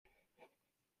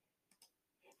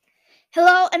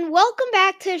Hello and welcome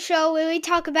back to the show where we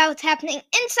talk about what's happening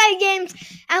inside games,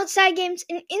 outside games,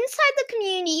 and inside the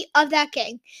community of that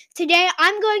game. Today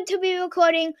I'm going to be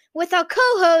recording with our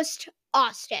co-host,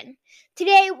 Austin.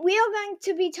 Today we are going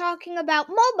to be talking about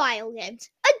mobile games,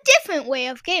 a different way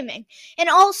of gaming. And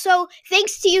also,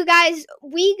 thanks to you guys,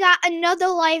 we got another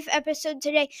live episode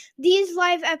today. These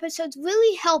live episodes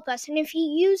really help us, and if you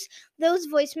use those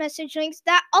voice message links,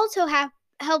 that also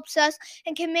helps us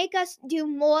and can make us do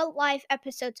more live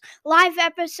episodes. Live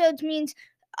episodes means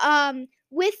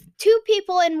with two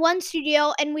people in one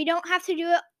studio, and we don't have to do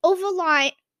it over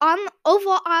online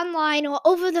or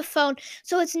over the phone,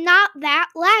 so it's not that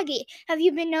laggy. Have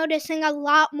you been noticing a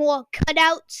lot more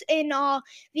cutouts in our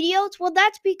videos? Well,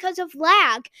 that's because of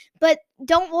lag, but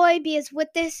don't worry, because with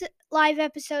this live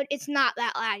episode, it's not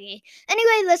that laggy.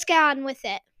 Anyway, let's get on with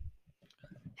it.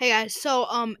 Hey guys, so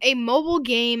a mobile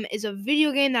game is a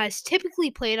video game that is typically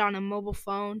played on a mobile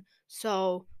phone.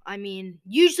 So,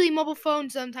 usually mobile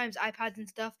phones, sometimes iPads and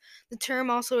stuff. The term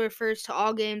also refers to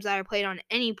all games that are played on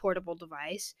any portable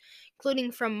device,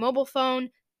 including from mobile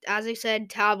phone, as I said,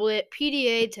 tablet,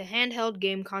 PDA to handheld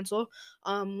game console.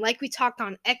 Like we talked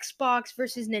on Xbox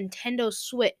versus Nintendo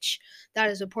Switch,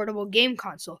 that is a portable game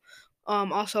console.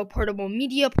 Also portable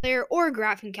media player or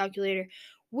graphing calculator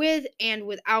with and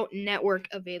without network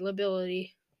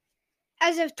availability.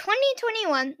 As of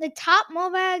 2021, the top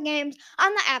mobile games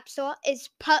on the App Store is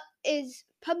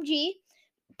PUBG,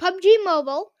 PUBG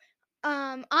Mobile,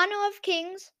 Honor of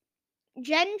Kings,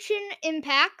 Genshin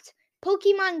Impact,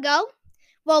 Pokemon Go,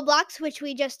 Roblox, which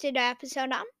we just did an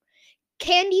episode on,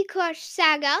 Candy Crush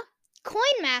Saga,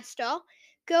 Coin Master,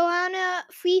 Goanna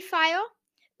Free Fire,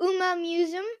 Uma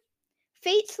Museum,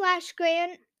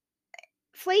 Fate/Grand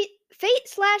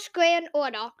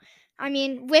Order.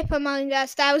 Whip Among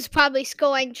Us, that was probably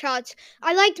scoring charts.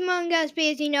 I liked Among Us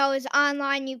because, it's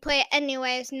online. You play it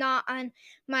anyway. It's not on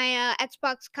my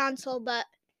Xbox console, but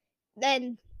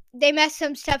then they messed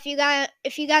some stuff.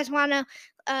 If you guys want to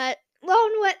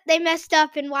learn what they messed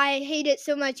up and why I hate it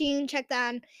so much, you can check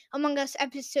that on Among Us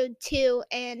Episode 2,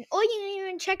 or you can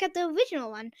even check out the original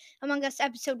one, Among Us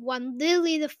Episode 1,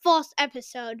 literally the first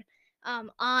episode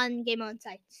on Game On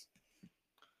Sites.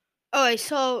 Okay,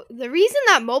 so the reason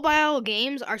that mobile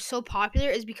games are so popular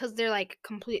is because they're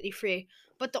completely free.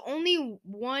 But the only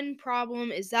one problem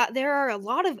is that there are a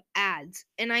lot of ads,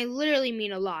 and I literally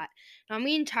mean a lot. Now,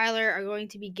 me and Tyler are going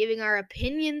to be giving our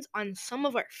opinions on some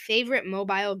of our favorite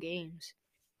mobile games.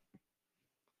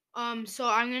 So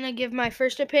I'm gonna give my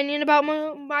first opinion about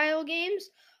mobile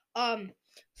games.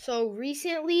 So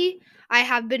recently I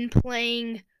have been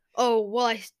playing. Oh well,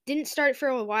 I didn't start for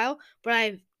a while, but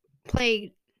I've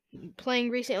playing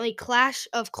recently Clash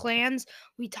of Clans.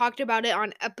 We talked about it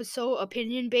on episode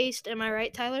opinion based. Am I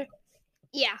right, Tyler?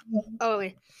 Yeah. Oh,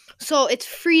 okay. So it's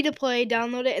free to play.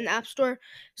 Download it in the App Store.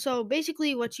 So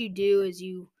basically, what you do is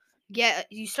you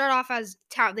start off as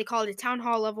town. They call it a town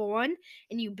hall level 1,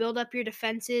 and you build up your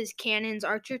defenses, cannons,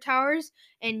 archer towers,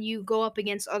 and you go up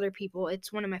against other people.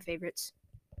 It's one of my favorites.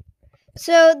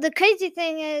 So the crazy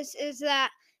thing is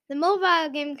that the mobile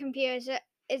game computer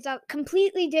is a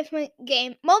completely different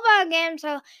game. Mobile games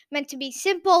are meant to be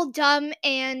simple, dumb,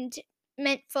 and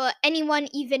meant for anyone,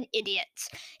 even idiots.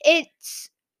 It's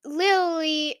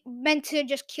literally meant to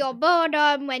just cure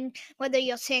boredom whether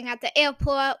you're sitting at the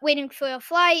airport waiting for a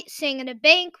flight, sitting in a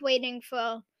bank waiting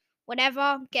for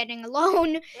whatever, getting a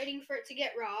loan, Waiting for it to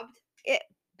get robbed.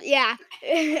 Yeah.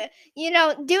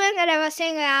 Doing whatever,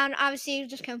 sitting around, obviously you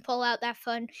just can pull out that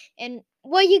phone. And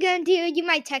what you gonna do? You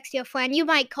might text your friend, you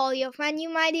might call your friend, you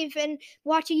might even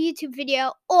watch a YouTube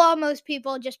video, or most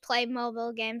people just play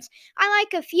mobile games. I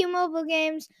like a few mobile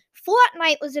games.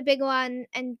 Fortnite was a big one,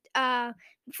 and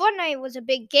Fortnite was a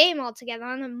big game altogether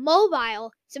on the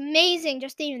mobile. It's amazing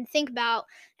just to even think about.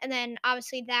 And then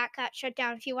obviously that got shut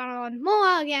down. If you want to learn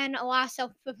more, again, a lot of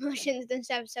self promotions and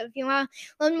stuff. So if you want to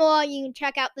learn more, you can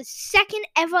check out the second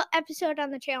ever episode on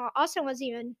the channel. Austin was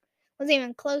even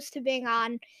close to being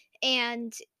on,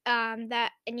 and you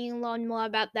can learn more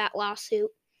about that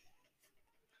lawsuit.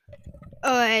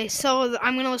 Okay, so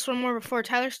I'm gonna list one more before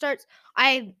Tyler starts.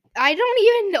 I don't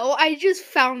even know. I just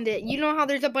found it. You know how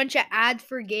there's a bunch of ads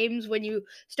for games when you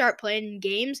start playing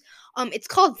games? It's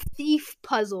called Thief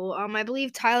Puzzle. I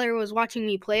believe Tyler was watching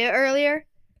me play it earlier.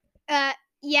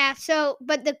 Yeah. So,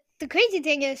 but the crazy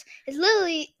thing is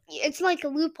literally it's like a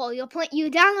loophole. You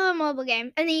download a mobile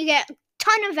game, and then you get a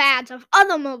ton of ads of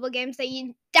other mobile games that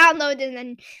you download and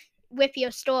then whip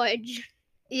your storage.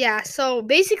 Yeah, so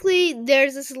basically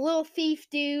there's this little thief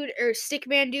dude or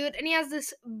stickman dude, and he has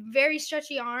this very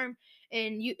stretchy arm,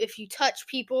 and if you touch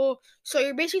people, so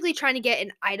you're basically trying to get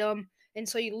an item And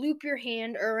so you loop your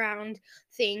hand around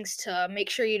things to make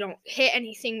sure you don't hit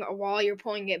anything while you're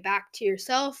pulling it back to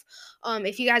yourself.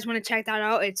 If you guys want to check that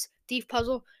out, it's Thief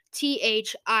Puzzle,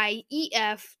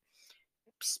 THIEF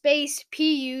space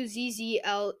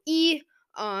PUZZLE.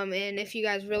 And if you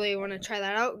guys really want to try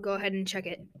that out, go ahead and check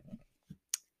it.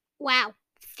 Wow.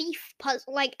 Thief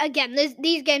Puzzle. Like, again,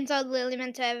 these games are literally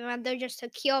meant to everyone. They're just to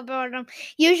cure boredom.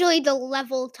 Usually the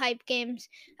level type games.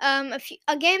 A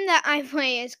game that I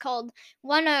play is called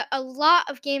a lot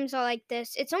of games are like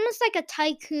this. It's almost like a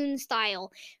tycoon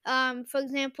style. For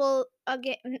example,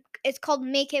 it's called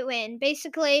Make It Win.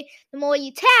 Basically, the more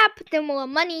you tap, the more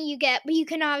money you get, but you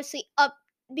can obviously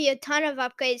be a ton of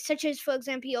upgrades, such as, for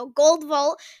example, your gold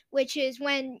vault, which is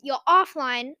when you're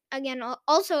offline. Again,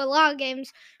 also a lot of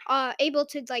games are able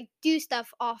to like do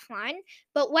stuff offline,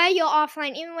 but where you're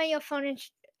offline, even when your phone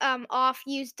is off,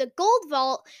 use the gold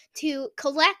vault to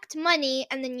collect money,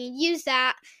 and then you use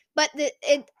that. But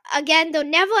again, they're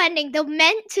never ending. They're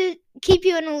meant to keep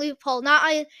you in a loophole. Not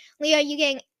only are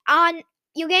you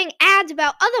you're getting ads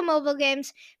about other mobile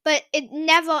games, but it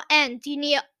never ends. You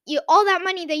need all that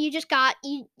money that you just got,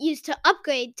 you use to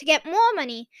upgrade to get more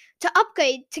money, to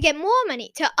upgrade to get more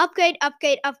money, to upgrade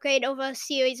over a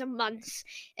series of months.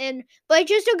 But it's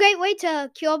just a great way to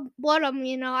cure boredom.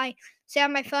 I sit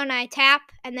on my phone, I tap,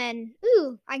 and then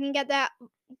I can get that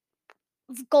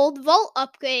gold vault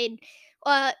upgrade.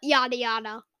 Yada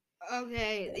yada.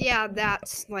 Okay, yeah,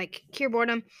 that's like cure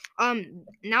boredom.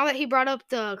 Now that he brought up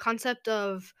the concept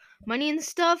of money and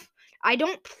stuff, I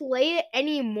don't play it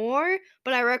anymore,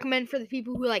 but I recommend for the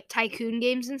people who like tycoon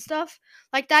games and stuff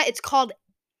like that. It's called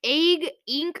Egg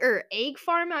Inc. or Egg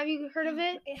Farm. Have you heard of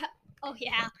it? Yeah. Oh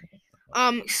yeah.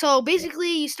 So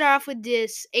basically you start off with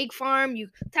this egg farm, you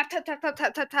tap,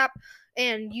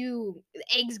 and the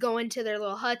eggs go into their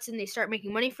little huts and they start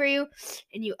making money for you,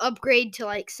 and you upgrade to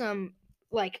like some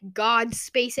like god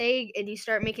space egg, and you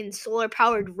start making solar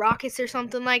powered rockets or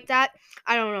something like that.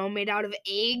 I don't know, made out of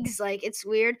eggs. Like, it's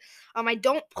weird. I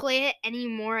don't play it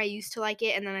anymore. I used to like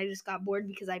it, and then I just got bored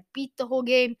because I beat the whole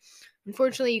game.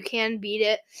 Unfortunately, you can beat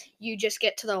it. You just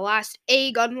get to the last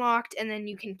egg unlocked, and then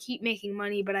you can keep making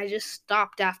money, but I just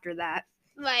stopped after that.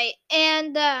 Right.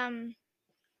 And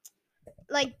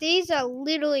like, these are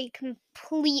literally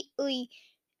completely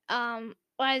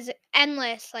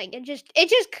endless. Like, it's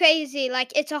just crazy.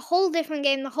 Like, it's a whole different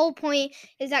game. The whole point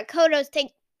is that Kodos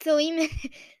take 3 minutes.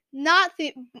 Not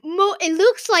it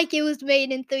looks like it was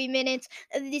made in 3 minutes.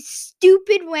 This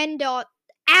stupid Wendell,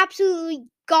 absolutely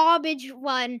garbage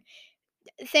one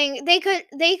thing. They could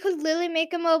literally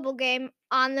make a mobile game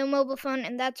on the mobile phone,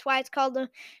 and that's why it's called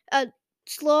a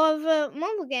slow of a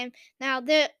mobile game. Now,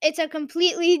 it's a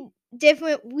completely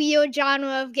different weird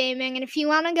genre of gaming, and if you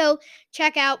want to go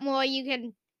check out more, you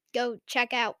can go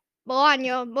check out more on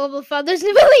your mobile phone. There's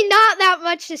really not that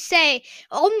much to say.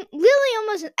 Really,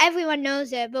 almost everyone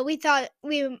knows it, but we thought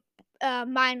we would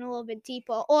mine a little bit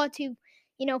deeper, or to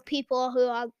people who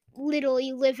are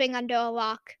literally living under a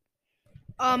rock.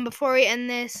 Before we end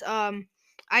this, I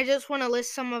just want to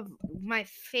list some of my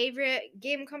favorite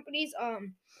game companies.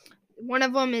 One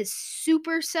of them is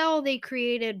Supercell. They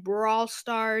created Brawl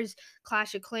Stars,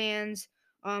 Clash of Clans,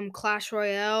 Clash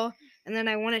Royale, and then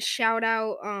I want to shout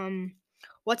out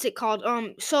what's it called?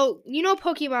 So you know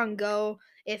Pokemon Go.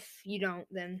 If you don't,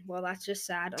 then well, that's just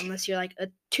sad. Unless you're like a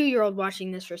 2-year-old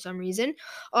watching this for some reason.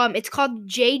 It's called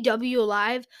JW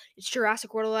Live. It's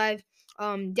Jurassic World Live.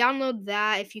 Download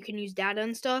that if you can use data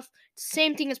and stuff.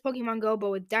 Same thing as Pokemon Go, but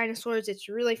with dinosaurs. It's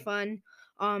really fun.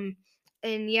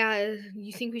 And yeah,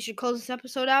 you think we should close this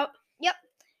episode out? Yep.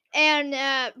 And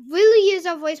really use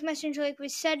our voice message like we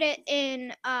said it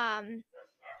in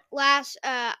last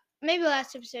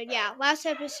episode. Yeah, last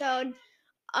episode.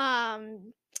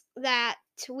 That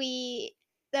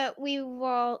we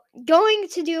were going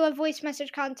to do a voice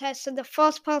message contest. So the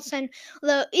first person,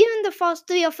 even the first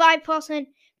 3 or 5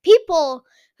 people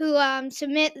who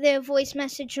submit their voice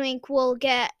message link will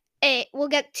get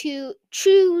to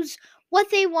choose what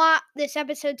they want this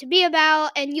episode to be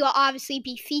about, and you'll obviously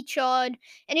be featured.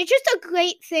 And it's just a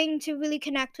great thing to really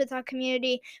connect with our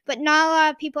community, but not a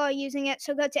lot of people are using it.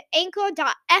 So go to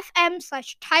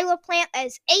anchor.fm/TylerPlant,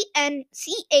 as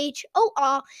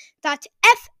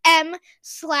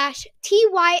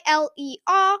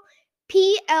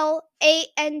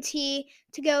ANCHOR.fm/TYLERPLANT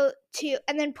to go to,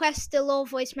 and then press the little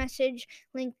voice message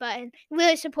link button.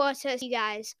 Really supports us, you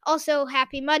guys. Also,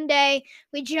 happy Monday.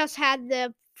 We just had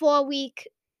the 4-week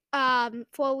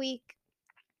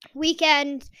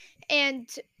weekend, and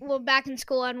we're back in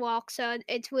school on walk, so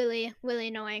it's really, really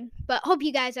annoying. But hope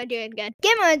you guys are doing good.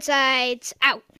 Gamer Insights out.